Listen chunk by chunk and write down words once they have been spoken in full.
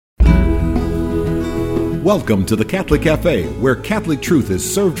Welcome to the Catholic Cafe, where Catholic truth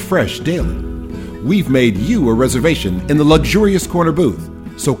is served fresh daily. We've made you a reservation in the luxurious corner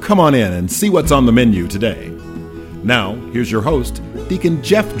booth, so come on in and see what's on the menu today. Now, here's your host, Deacon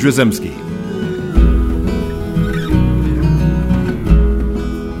Jeff Drzymski.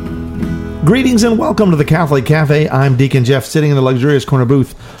 Greetings and welcome to the Catholic Cafe. I'm Deacon Jeff, sitting in the luxurious corner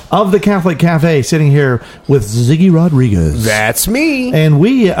booth of the Catholic Cafe, sitting here with Ziggy Rodriguez. That's me. And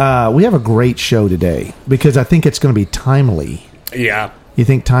we have a great show today because I think it's going to be timely. Yeah. You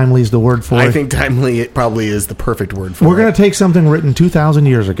think timely is the word for it? I think timely it probably is the perfect word for it. We're going to take something written 2,000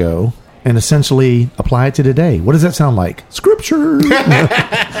 years ago and essentially apply it to today. What does that sound like? Scripture.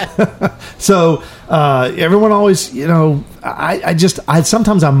 So everyone always, I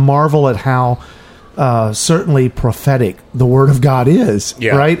sometimes I marvel at how certainly prophetic the Word of God is,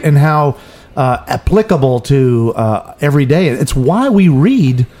 right? And how applicable to every day. It's why we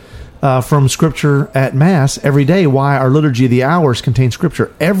read from Scripture at Mass every day. Why our Liturgy of the Hours contains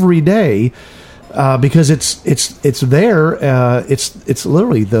Scripture every day. Because it's there. It's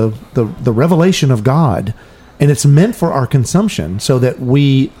literally the revelation of God, and it's meant for our consumption, so that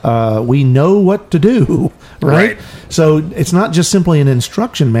we know what to do, right? So it's not just simply an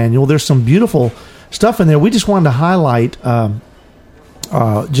instruction manual. There's some beautiful stuff in there. We just wanted to highlight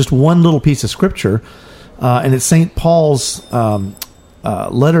just one little piece of scripture, and it's St. Paul's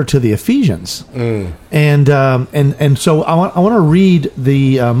letter to the Ephesians, and so I want to read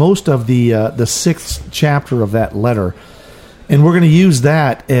the most of the sixth chapter of that letter, and we're going to use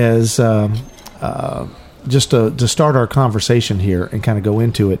that as just to start our conversation here and kind of go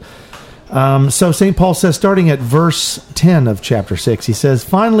into it. So St. Paul says, starting at verse 10 of chapter 6, he says,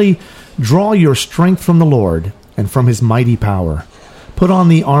 "Finally, draw your strength from the Lord and from His mighty power. Put on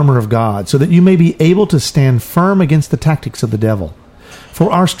the armor of God, so that you may be able to stand firm against the tactics of the devil.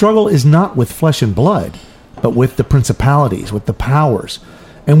 For our struggle is not with flesh and blood, but with the principalities, with the powers,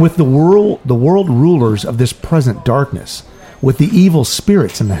 and with the world rulers of this present darkness, with the evil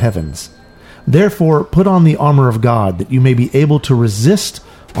spirits in the heavens. Therefore, put on the armor of God, that you may be able to resist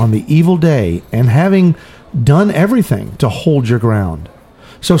on the evil day, and having done everything, to hold your ground.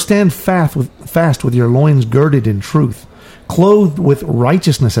 So stand fast with your loins girded in truth, clothed with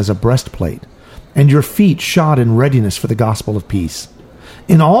righteousness as a breastplate, and your feet shod in readiness for the gospel of peace.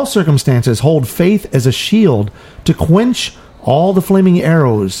 In all circumstances, hold faith as a shield to quench all the flaming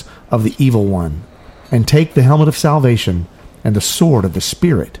arrows of the evil one, and take the helmet of salvation and the sword of the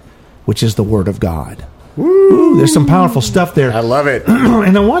Spirit, which is the word of God." Ooh, there's some powerful stuff there. I love it.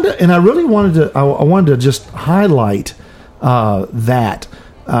 And I wanted to just highlight that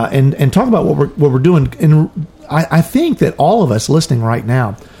and talk about what we're doing. And I think that all of us listening right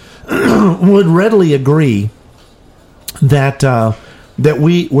now would readily agree that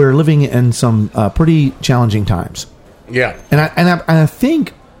we're living in some pretty challenging times. Yeah, and I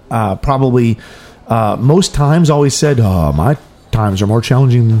think probably most times always said, "Oh, my times are more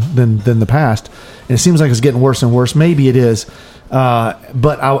challenging than the past," and it seems like it's getting worse and worse. Maybe it is,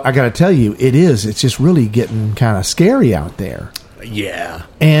 but I got to tell you, it is. It's just really getting kind of scary out there. Yeah,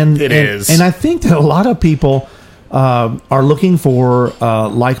 it is. And I think that a lot of people are looking for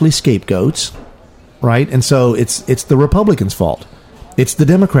likely scapegoats, right? And so it's the Republicans' fault. It's the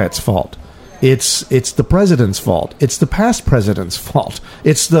Democrats' fault. It's the president's fault. It's the past president's fault.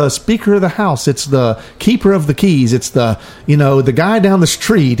 It's the Speaker of the House. It's the keeper of the keys. It's the guy down the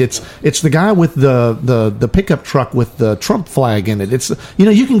street. It's the guy with the pickup truck with the Trump flag in it. It's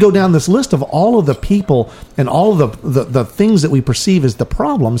you can go down this list of all of the people and all of the things that we perceive as the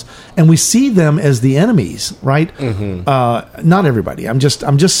problems, and we see them as the enemies, right? Mm-hmm. Not everybody. I'm just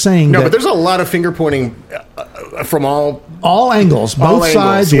saying. No, but there's a lot of finger pointing from all angles, both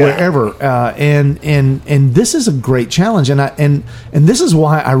sides, wherever. And this is a great challenge, and this is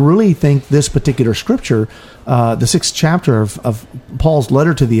why I really think this particular scripture, the sixth chapter of Paul's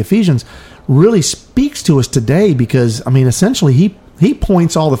letter to the Ephesians, really speaks to us today, because essentially he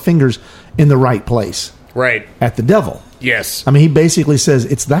points all the fingers in the right place, right, at the devil. Yes, he basically says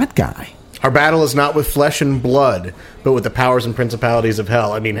it's that guy. Our battle is not with flesh and blood, but with the powers and principalities of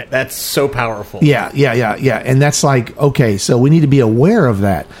hell. That's so powerful. Yeah. And that's like, okay, so we need to be aware of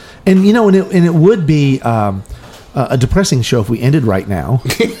that. And, and it would be a depressing show if we ended right now,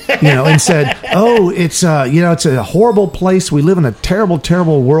 and said, oh, it's a horrible place. We live in a terrible,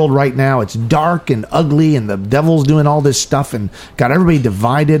 terrible world right now. It's dark and ugly, and the devil's doing all this stuff and got everybody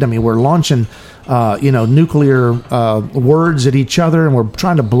divided. We're launching nuclear words at each other, and we're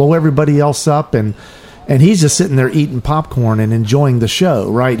trying to blow everybody else up. And and he's just sitting there eating popcorn and enjoying the show,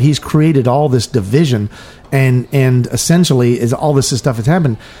 right? He's created all this division, and essentially is all this stuff has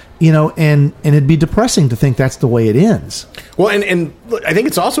happened, and it'd be depressing to think that's the way it ends. Well, and look, I think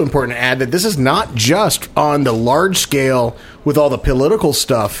it's also important to add that this is not just on the large scale with all the political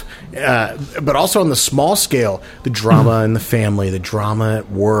stuff, but also on the small scale, the drama in the family, the drama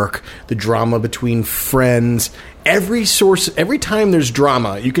at work, the drama between friends. Every time there's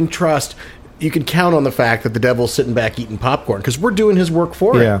drama, you can count on the fact that the devil's sitting back eating popcorn because we're doing his work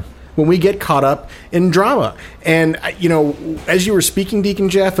for him. When we get caught up in drama. And, as you were speaking, Deacon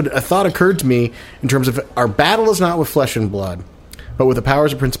Jeff, a thought occurred to me in terms of our battle is not with flesh and blood, but with the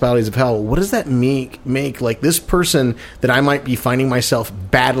powers and principalities of hell. What does that make like this person that I might be finding myself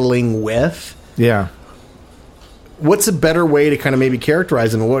battling with? Yeah. What's a better way to kind of maybe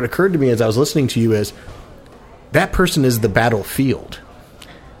characterize them? And what occurred to me as I was listening to you is that person is the battlefield.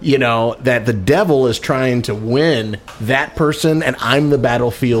 That the devil is trying to win that person, and I'm the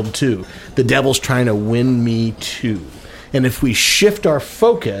battlefield too. The devil's trying to win me too. And if we shift our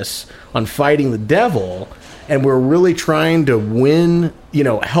focus on fighting the devil, and we're really trying to win,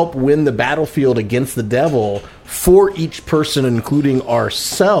 help win the battlefield against the devil for each person, including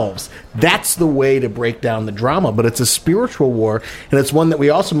ourselves, that's the way to break down the drama. But it's a spiritual war, and it's one that we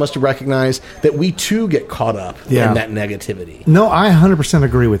also must recognize that we too get caught up in that negativity. No, I 100%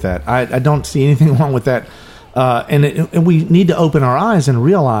 agree with that. I don't see anything wrong with that. And we need to open our eyes and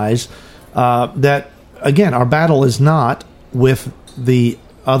realize that, again, our battle is not with the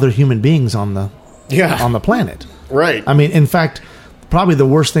other human beings on the planet. Right. I mean, in fact, probably the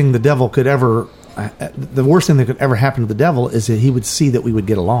worst thing that could ever happen to the devil is that he would see that we would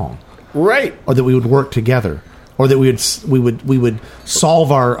get along. Right. Or that we would work together. Or that we would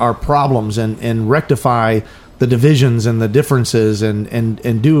solve our problems and rectify the divisions and the differences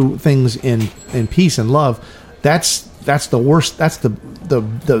and do things in peace and love. That's the worst. That's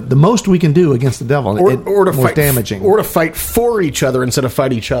the most we can do against the devil. Or to fight damaging. Or to fight for each other instead of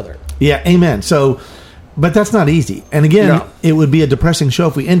fight each other. Yeah, amen. So, but that's not easy. And again, It would be a depressing show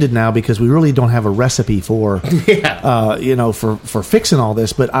if we ended now because we really don't have a recipe for for fixing all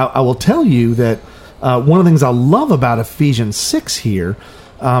this. But I will tell you that one of the things I love about Ephesians 6 here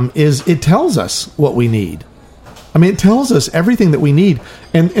is it tells us what we need. I mean, it tells us everything that we need,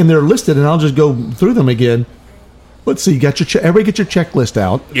 and they're listed. And I'll just go through them again. Let's see. Everybody get your checklist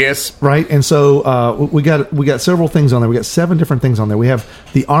out. Yes. Right. And so we got several things on there. We got 7 different things on there. We have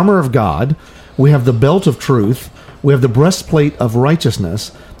the armor of God. We have the belt of truth. We have the breastplate of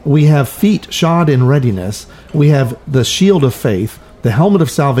righteousness. We have feet shod in readiness. We have the shield of faith, the helmet of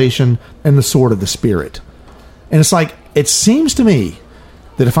salvation, and the sword of the Spirit. And it's like, it seems to me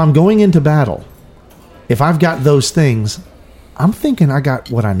that if I'm going into battle, if I've got those things, I'm thinking I got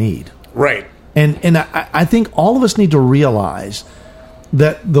what I need. Right. And I think all of us need to realize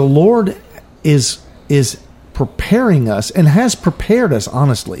that the Lord is preparing us and has prepared us,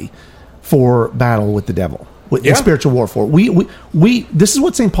 honestly, for battle with the devil, in spiritual warfare. We this is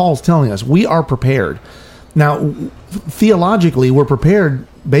what St. Paul is telling us. We are prepared. Now, theologically, we're prepared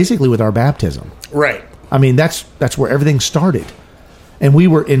basically with our baptism. Right. I mean, that's where everything started. And we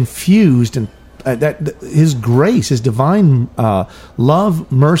were infused in that His grace, His divine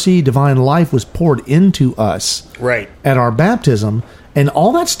love, mercy, divine life was poured into us at our baptism, and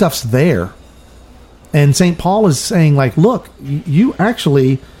all that stuff's there. And St. Paul is saying, like, look, you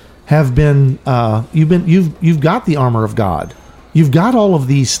actually have been you've got the armor of God. You've got all of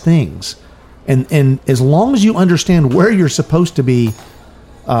these things, and as long as you understand where you're supposed to be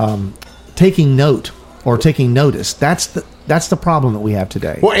taking note or taking notice, that's the problem that we have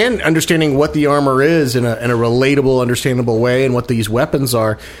today. Well, and understanding what the armor is in a relatable, understandable way, and what these weapons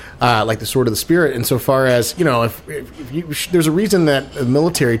are, like the sword of the Spirit. Insofar as if you, there's a reason that the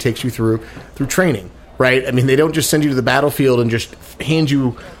military takes you through training, right? I mean, they don't just send you to the battlefield and just hand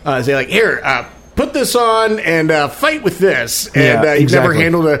you, say like, here, put this on and fight with this. And you've never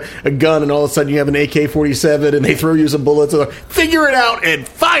handled a gun, and all of a sudden you have an AK-47 and they throw you some bullets. And figure it out and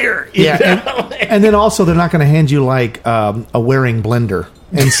fire. And then also they're not going to hand you like a wearing blender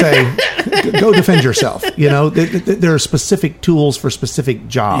and say, go defend yourself. There are specific tools for specific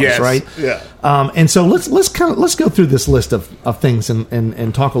jobs, right? Yeah. And so let's go through this list of things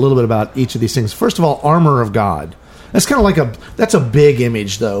and talk a little bit about each of these things. First of all, armor of God. That's kind of like that's a big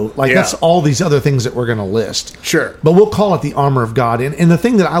image, though. Like, that's all these other things that we're going to list. Sure. But we'll call it the armor of God. And the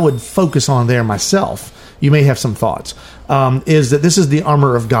thing that I would focus on there myself, you may have some thoughts, is that this is the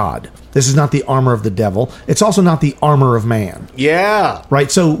armor of God. This is not the armor of the devil. It's also not the armor of man. Yeah.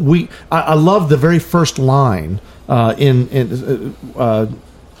 Right? So I love the very first line in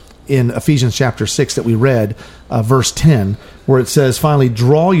in Ephesians chapter 6 that we read, verse 10, where it says, finally,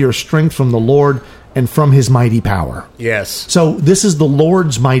 draw your strength from the Lord and from his mighty power. Yes. So this is the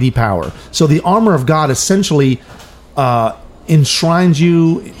Lord's mighty power. So the armor of God essentially enshrines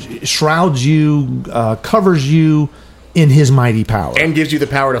you, shrouds you, covers you in his mighty power. And gives you the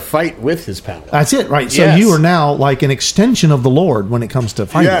power to fight with his power. That's it, right? So Yes. you are now like an extension of the Lord when it comes to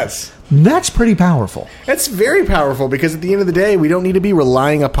fighting. Yes. That's pretty powerful. That's very powerful, because at the end of the day, we don't need to be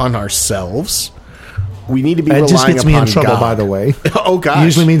relying upon ourselves. We need to be It relying just gets me in upon trouble, God. by the way. Oh, gosh.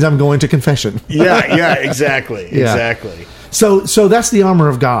 Usually means I'm going to confession. Yeah, exactly. Yeah. Exactly. So that's the armor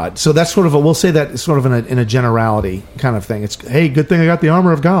of God. So that's sort of we'll say that sort of in a generality kind of thing. It's, hey, good thing I got the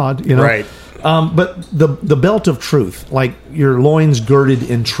armor of God, you know. Right. But the belt of truth, like your loins girded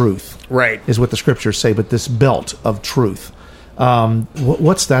in truth, Right. is what the scriptures say. But this belt of truth,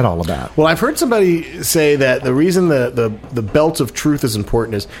 what's that all about? Well, I've heard somebody say that the reason the belt of truth is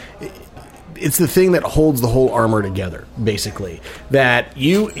important is it's the thing that holds the whole armor together, basically. That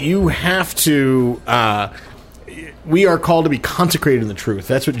you have to... we are called to be consecrated in the truth.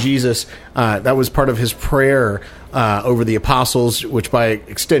 That's what Jesus... that was part of his prayer over the apostles, which by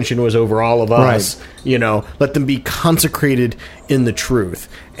extension was over all of us. Right. You know, let them be consecrated in the truth.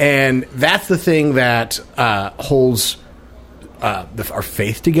 And that's the thing that holds our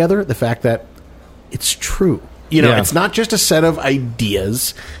faith together, the fact that it's true. You know, Yeah. It's not just a set of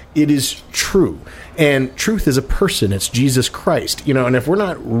ideas. It is true. And truth is a person. It's Jesus Christ. You know, and if we're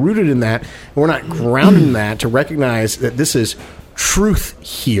not rooted in that, we're not grounded in that to recognize that this is truth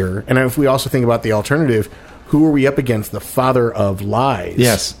here. And if we also think about the alternative, who are we up against? The father of lies.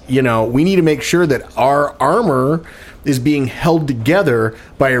 Yes. You know, we need to make sure that our armor is being held together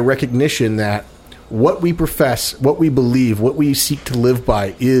by a recognition that what we profess, what we believe, what we seek to live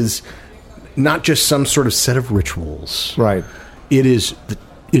by is not just some sort of set of rituals. Right. It is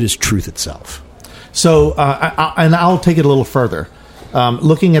truth itself. So, and I'll take it a little further.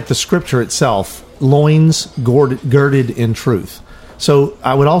 Looking at the scripture itself, loins girded in truth. So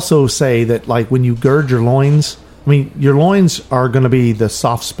I would also say that, like, when you gird your loins, I mean, your loins are going to be the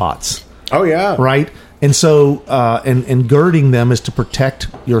soft spots. Oh, yeah. Right? And so, and girding them is to protect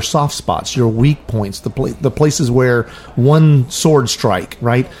your soft spots, your weak points, the places where one sword strike,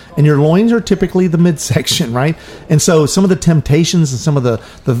 right? And your loins are typically the midsection, right? And so some of the temptations and some of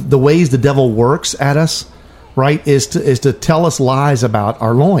the ways the devil works at us, right, is to tell us lies about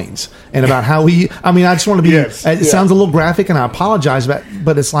our loins and about how we, I mean, I just want to be, Yes, it sounds a little graphic and I apologize,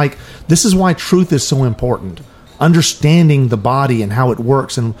 but it's like, this is why truth is so important. Understanding the body and how it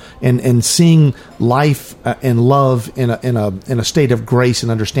works, and seeing life and love in a state of grace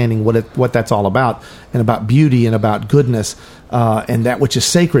and understanding what that's all about, and about beauty and about goodness, and that which is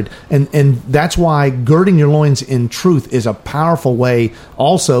sacred, and that's why girding your loins in truth is a powerful way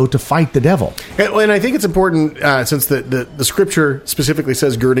also to fight the devil. And I think it's important, since the scripture specifically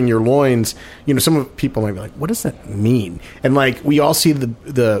says girding your loins. You know, some people might be like, "What does that mean?" And like, we all see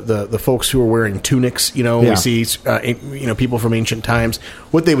the folks who are wearing tunics. You know, Yeah. we see people from ancient times,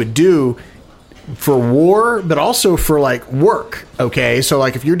 what they would do for war, but also for like work. Okay, so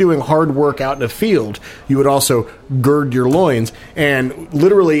like if you're doing hard work out in a field, you would also gird your loins, and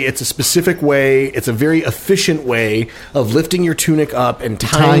literally it's a specific way, it's a very efficient way of lifting your tunic up and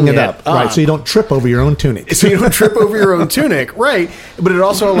tying it up, right? So you don't trip over your own tunic. So you don't trip over your own tunic, right? But it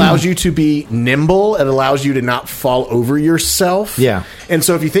also allows you to be nimble. It allows you to not fall over yourself. Yeah. And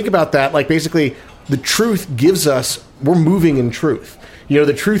so if you think about that, like basically the truth gives us, we're moving in truth. You know,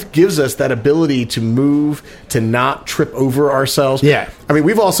 the truth gives us that ability to move, to not trip over ourselves. Yeah. I mean,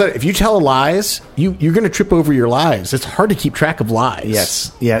 we've all said, if you tell lies, you're going to trip over your lies. It's hard to keep track of lies.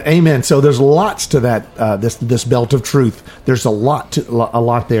 Yes. Yeah. Amen. So there's lots to that. This belt of truth. There's a lot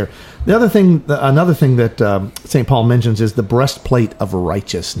there. Another thing that St. Paul mentions is the breastplate of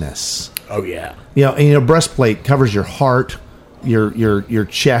righteousness. Oh yeah. You know, and breastplate covers your heart, your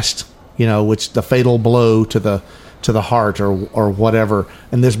chest. You know, which the fatal blow to the heart or whatever.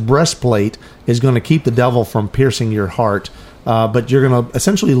 And this breastplate is going to keep the devil from piercing your heart. But you're going to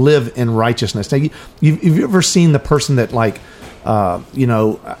essentially live in righteousness. Now, you've ever seen the person that, like,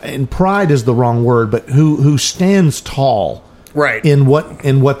 and pride is the wrong word, but who stands tall, right, in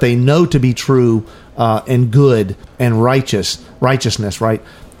what they know to be true and good and righteousness, right?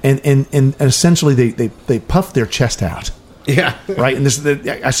 And essentially they puff their chest out. Yeah. Right. And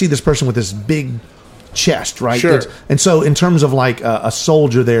I see this person with this big chest, right? Sure. And so in terms of like a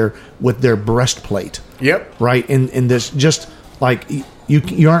soldier there with their breastplate. Yep. Right. And this just like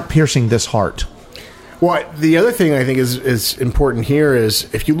you aren't piercing this heart. Well, the other thing I think is important here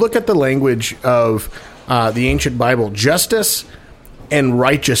is if you look at the language of the ancient Bible, justice and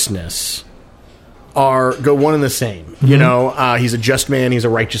righteousness go one and the same. Mm-hmm. You know, he's a just man, he's a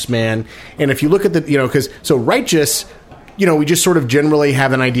righteous man. And if you look at so righteous, you know, we just sort of generally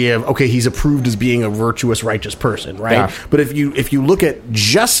have an idea of, okay, he's approved as being a virtuous, righteous person, right? Yeah. But if you look at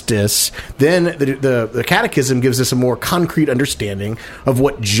justice, then the Catechism gives us a more concrete understanding of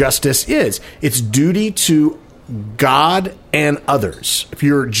what justice is. It's duty to God and others. If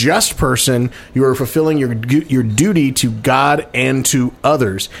you're a just person, you are fulfilling your duty to God and to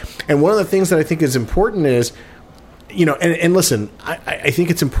others. And one of the things that I think is important is, you know, and listen, I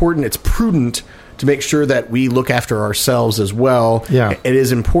think it's important, it's prudent to make sure that we look after ourselves as well. Yeah. It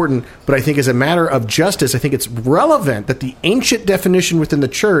is important, but I think as a matter of justice, I think it's relevant that the ancient definition within the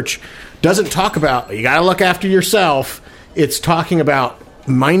church doesn't talk about, you got to look after yourself. It's talking about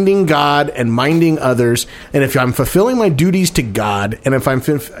minding God and minding others. And if I'm fulfilling my duties to God, and if I'm,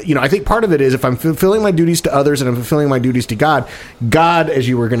 I think part of it is if I'm fulfilling my duties to others and I'm fulfilling my duties to God, God, as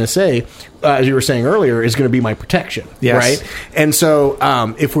you were going to say, as you were saying earlier, is going to be my protection. Yes. Right. And so,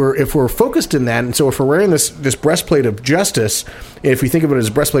 if we're focused in that, and so if we're wearing this breastplate of justice, if we think of it as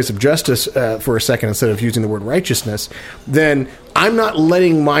breastplates of justice for a second instead of using the word righteousness, then I'm not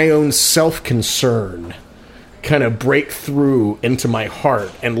letting my own self-concern kind of break through into my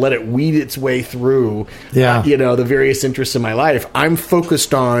heart and let it weed its way through, the various interests in my life. I'm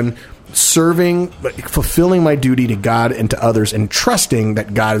focused on fulfilling my duty to God and to others, and trusting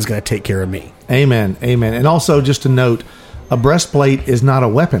that God is going to take care of me. Amen. Amen. And also, just to note, a breastplate is not a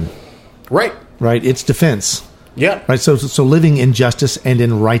weapon. Right. Right. It's defense. Yeah. Right. So living in justice and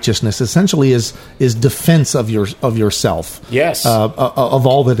in righteousness essentially is defense of yourself. Yes. Of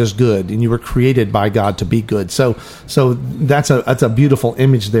all that is good, and you were created by God to be good. So that's a beautiful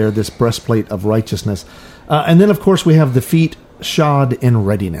image there. This breastplate of righteousness, and then of course we have the feet shod in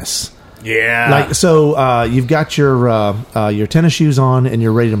readiness. Yeah. You've got your tennis shoes on and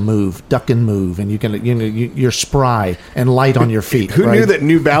you're ready to move, duck and move, and you're spry and light on your feet. Who knew that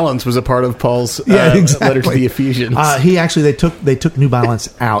New Balance was a part of Paul's letter to the Ephesians? They took New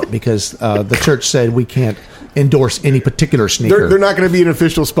Balance out because the church said we can't endorse any particular sneaker. They're not going to be an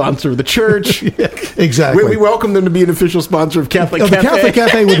official sponsor of the church. Exactly. We welcome them to be an official sponsor of Catholic Cafe. The Catholic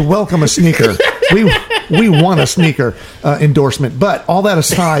Cafe would welcome a sneaker. We want a sneaker endorsement. But all that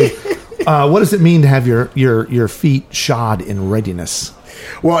aside, what does it mean to have your feet shod in readiness?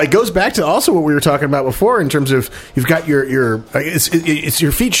 Well, it goes back to also what we were talking about before in terms of you've got it's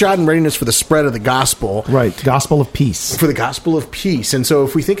your feet shod in readiness for the spread of the gospel. Right, gospel of peace. For the gospel of peace. And so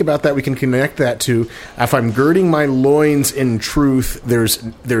if we think about that, we can connect that to if I'm girding my loins in truth, there's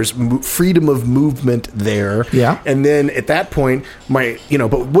freedom of movement there. Yeah. And then at that point, but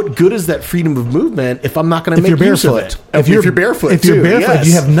what good is that freedom of movement if I'm not going to make use of it? If you're barefoot, yes.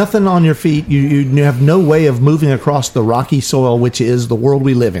 You have nothing on your feet. You have no way of moving across the rocky soil, which is the world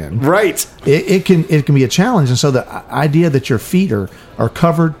we live in. Right. It can be a challenge. And so the idea that your feet are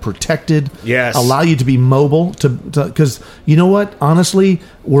covered, protected, yes, allow you to be mobile, because you know what? Honestly,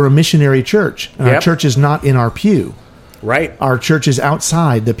 we're a missionary church. And our church is not in our pew. Right. Our church is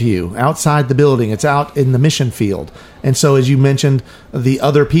outside the pew, outside the building. It's out in the mission field. And so, as you mentioned, the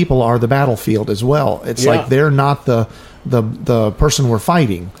other people are the battlefield as well. It's like they're not the person we're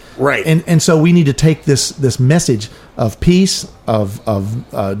fighting. Right. And so we need to take this message of peace,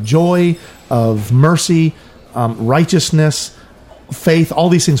 of joy, of mercy, righteousness, faith, all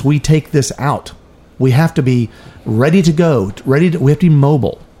these things. We take this out. We have to be ready to go, we have to be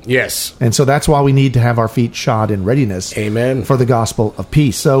mobile. Yes. And so that's why we need to have our feet shod in readiness. Amen. For the gospel of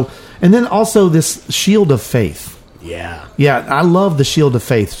peace. So, and then also this shield of faith. Yeah. Yeah, I love the shield of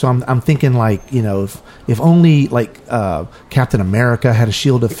faith. So I'm thinking if only Captain America had a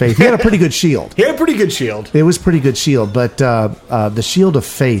shield of faith. He had a pretty good shield. He had a pretty good shield. It was a pretty good shield, but the shield of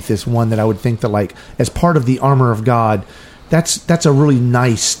faith is one that I would think that as part of the armor of God, that's a really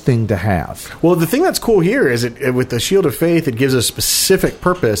nice thing to have. Well, the thing that's cool here is with the shield of faith, it gives a specific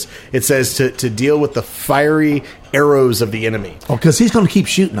purpose. It says to deal with the fiery arrows of the enemy. Oh, because he's going to keep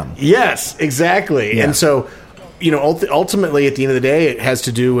shooting them. Yes, exactly. Yeah. And so, ultimately, at the end of the day, it has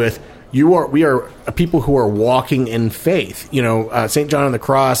to do with we are a people who are walking in faith. St. John on the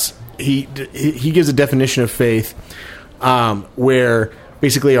Cross, he gives a definition of faith where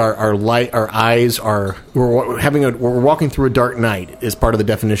basically our eyes are we're walking through a dark night is part of the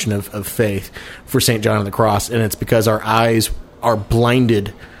definition of faith for St. John on the Cross, and it's because our eyes are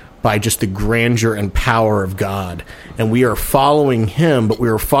blinded by just the grandeur and power of God, and we are following him, but we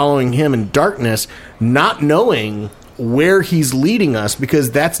are following him in darkness, not knowing where he's leading us,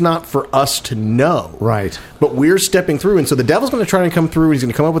 because that's not for us to know. Right. But we're stepping through, and so the devil's going to try to come through. He's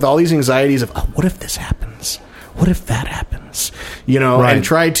going to come up with all these anxieties of, what if this happens? what if that happens? Right. And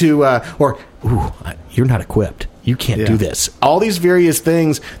try to, you're not equipped. You can't do this. All these various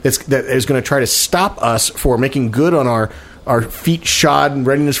things that is going to try to stop us for making good on our feet shod in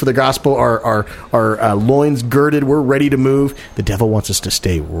readiness for the gospel, our loins girded, we're ready to move. The devil wants us to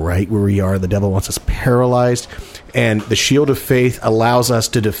stay right where we are. The devil wants us paralyzed. And the shield of faith allows us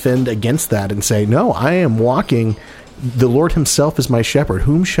to defend against that and say, no, I am walking. The Lord himself is my shepherd.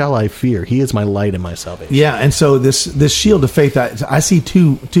 Whom shall I fear? He is my light and my salvation. Yeah, and so this shield of faith, I see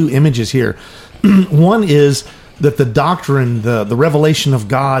two images here. One is that the doctrine, the revelation of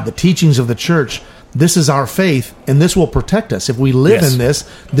God, the teachings of the church, this is our faith, and this will protect us. If we live in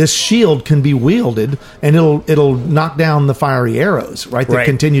this shield can be wielded, and it'll knock down the fiery arrows, right, that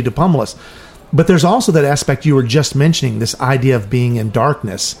continue to pummel us. But there's also that aspect you were just mentioning, this idea of being in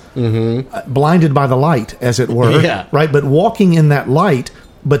darkness, blinded by the light, as it were, right? But walking in that light,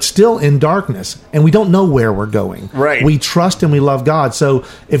 but still in darkness, and we don't know where we're going. Right. We trust and we love God. So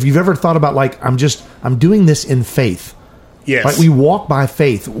if you've ever thought about, like, I'm doing this in faith. Yes. Right? We walk by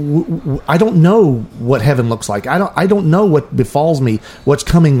faith. I don't know what heaven looks like. I don't know what befalls me, what's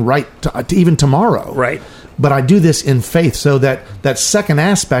coming to even tomorrow. Right. But I do this in faith. So that second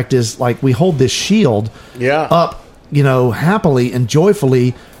aspect is like we hold this shield up, happily and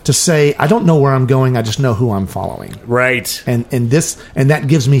joyfully to say, I don't know where I'm going. I just know who I'm following. Right. And that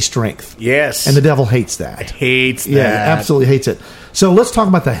gives me strength. Yes. And the devil hates that. Hates that. Yeah, absolutely hates it. So let's talk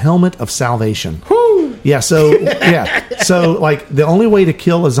about the helmet of salvation. Woo! Yeah. So So like the only way to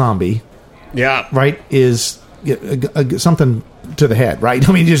kill a zombie, right, is something to the head, right?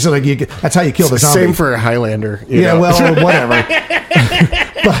 I mean, just like that's how you kill the zombie. Same for a Highlander. Well, whatever.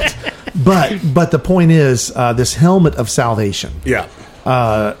 but the point is this helmet of salvation. Yeah.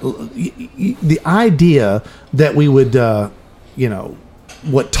 The idea that we would,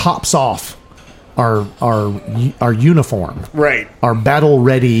 what tops off our uniform, right? Our battle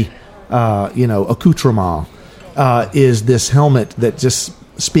ready, accoutrement, is this helmet that just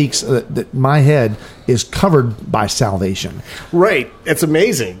speaks that my head is covered by salvation. Right. It's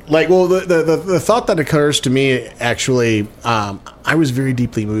amazing. Like, well, the thought that occurs to me, actually, I was very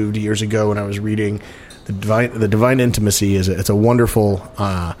deeply moved years ago when I was reading the Divine Intimacy. It's a wonderful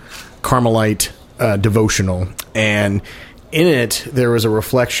Carmelite devotional, and in it there was a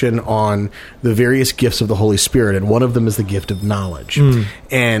reflection on the various gifts of the Holy Spirit, and one of them is the gift of knowledge.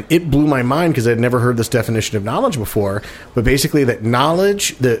 And it blew my mind because I'd never heard this definition of knowledge before. But basically, that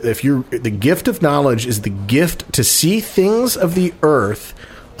knowledge, the gift of knowledge is the gift to see things of the earth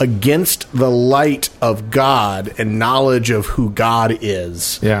against the light of God and knowledge of who God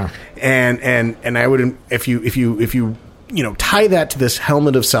is. Yeah. And I would, if you tie that to this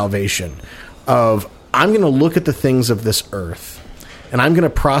helmet of salvation of, I'm going to look at the things of this earth, and I'm going to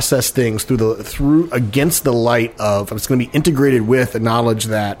process things through against the light of. It's going to be integrated with the knowledge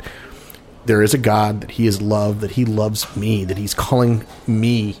that there is a God, that He is love, that He loves me, that He's calling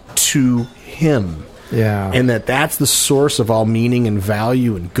me to Him. Yeah, and that's the source of all meaning and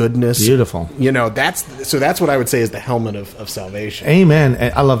value and goodness. Beautiful. That's what I would say is the helmet of salvation. Amen.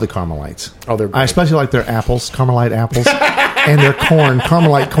 And I love the Carmelites. Oh, they're great. I especially like their apples, Carmelite apples, and their corn.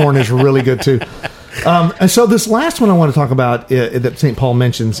 Carmelite corn is really good too. And so this last one I want to talk about that St. Paul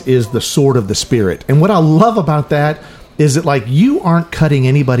mentions is the sword of the Spirit. And what I love about that is that, like, you aren't cutting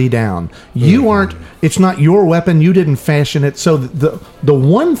anybody down. You aren't. It's not your weapon. You didn't fashion it. So the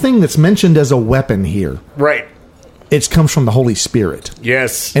one thing that's mentioned as a weapon here, right? It comes from the Holy Spirit.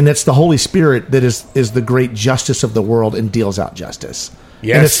 Yes, and it's the Holy Spirit that is the great justice of the world and deals out justice.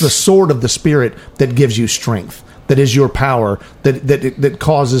 Yes, and it's the sword of the Spirit that gives you strength. That is your power. That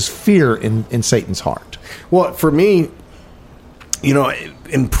causes fear in Satan's heart. Well, for me,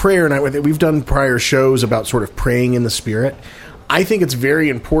 in prayer, and we've done prior shows about sort of praying in the Spirit. I think it's very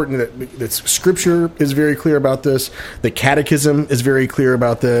important that Scripture is very clear about this. The Catechism is very clear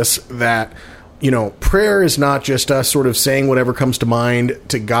about this. That prayer is not just us sort of saying whatever comes to mind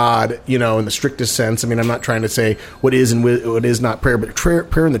to God, in the strictest sense. I mean, I'm not trying to say what is and what is not prayer, but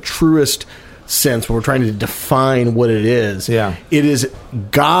prayer in the truest sense, when we're trying to define what it is. Yeah. It is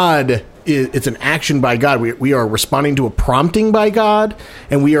God. It's an action by God. We are responding to a prompting by God,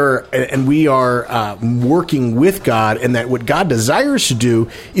 and we are working with God. And that what God desires to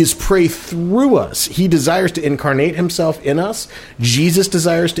do is pray through us. He desires to incarnate Himself in us. Jesus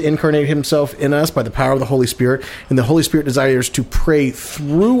desires to incarnate Himself in us by the power of the Holy Spirit, and the Holy Spirit desires to pray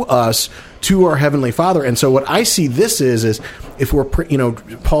through us to our Heavenly Father. And so what I see this is if we're,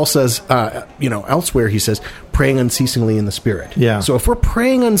 Paul says, elsewhere he says, praying unceasingly in the Spirit. Yeah. So if we're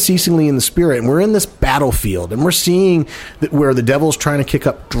praying unceasingly in the Spirit and we're in this battlefield and we're seeing that where the devil's trying to kick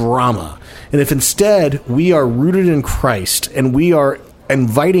up drama, and if instead we are rooted in Christ and we are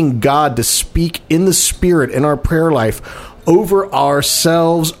inviting God to speak in the Spirit in our prayer life over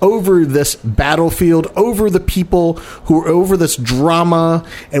ourselves, over this battlefield, over the people who are over this drama,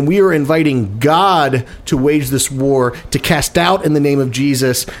 and we are inviting God to wage this war, to cast out in the name of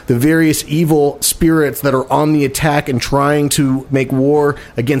Jesus the various evil spirits that are on the attack and trying to make war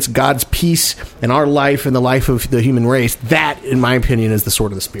against God's peace in our life and the life of the human race. That, in my opinion, is the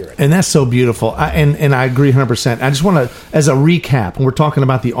sword of the Spirit. And that's so beautiful. And I agree 100%. I just want to, as a recap, when we're talking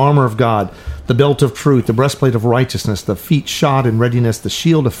about the armor of God, the belt of truth, the breastplate of righteousness, the feet shod in readiness, the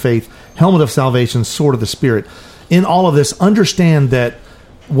shield of faith, helmet of salvation, sword of the Spirit. In all of this, understand that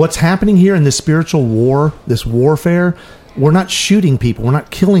what's happening here in this spiritual war, this warfare, we're not shooting people, we're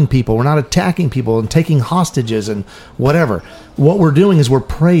not killing people, we're not attacking people and taking hostages and whatever. What we're doing is we're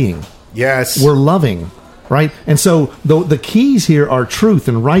praying. Yes. We're loving. Right? And so the keys here are truth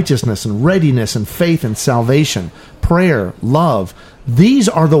and righteousness and readiness and faith and salvation, prayer, love. These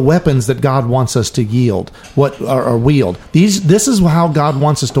are the weapons that God wants us to yield, or wield. This is how God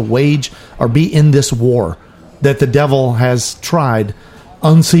wants us to wage or be in this war that the devil has tried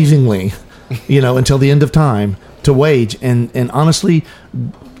unceasingly, until the end of time to wage. And honestly,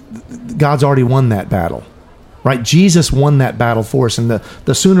 God's already won that battle. Right? Jesus won that battle for us. And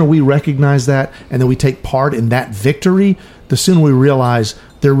the sooner we recognize that and then we take part in that victory, the sooner we realize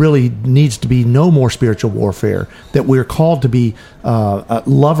there really needs to be no more spiritual warfare, that we're called to be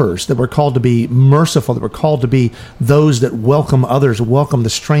lovers, that we're called to be merciful, that we're called to be those that welcome others, welcome the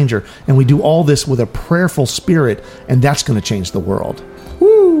stranger. And we do all this with a prayerful spirit, and that's going to change the world.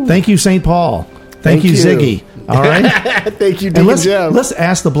 Woo. Thank you, St. Paul. Thank you, Ziggy. All right? Thank you, Deacon Jeff. Let's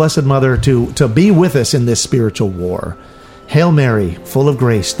ask the Blessed Mother to be with us in this spiritual war. Hail Mary, full of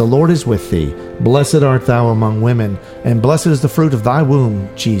grace, the Lord is with thee. Blessed art thou among women, and blessed is the fruit of thy womb,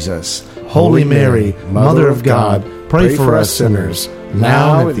 Jesus. Holy Mary, Mother of God, pray for us sinners,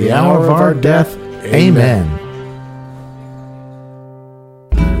 now and at the hour of our death. Amen.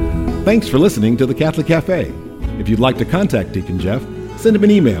 Thanks for listening to the Catholic Cafe. If you'd like to contact Deacon Jeff, send him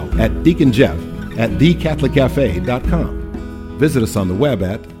an email at deaconjeff@thecatholiccafe.com. Visit us on the web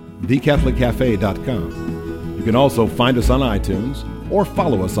at thecatholiccafe.com. You can also find us on iTunes or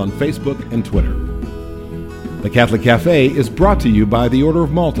follow us on Facebook and Twitter. The Catholic Cafe is brought to you by the Order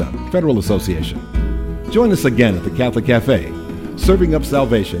of Malta Federal Association. Join us again at the Catholic Cafe, serving up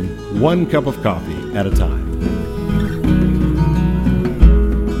salvation one cup of coffee at a time.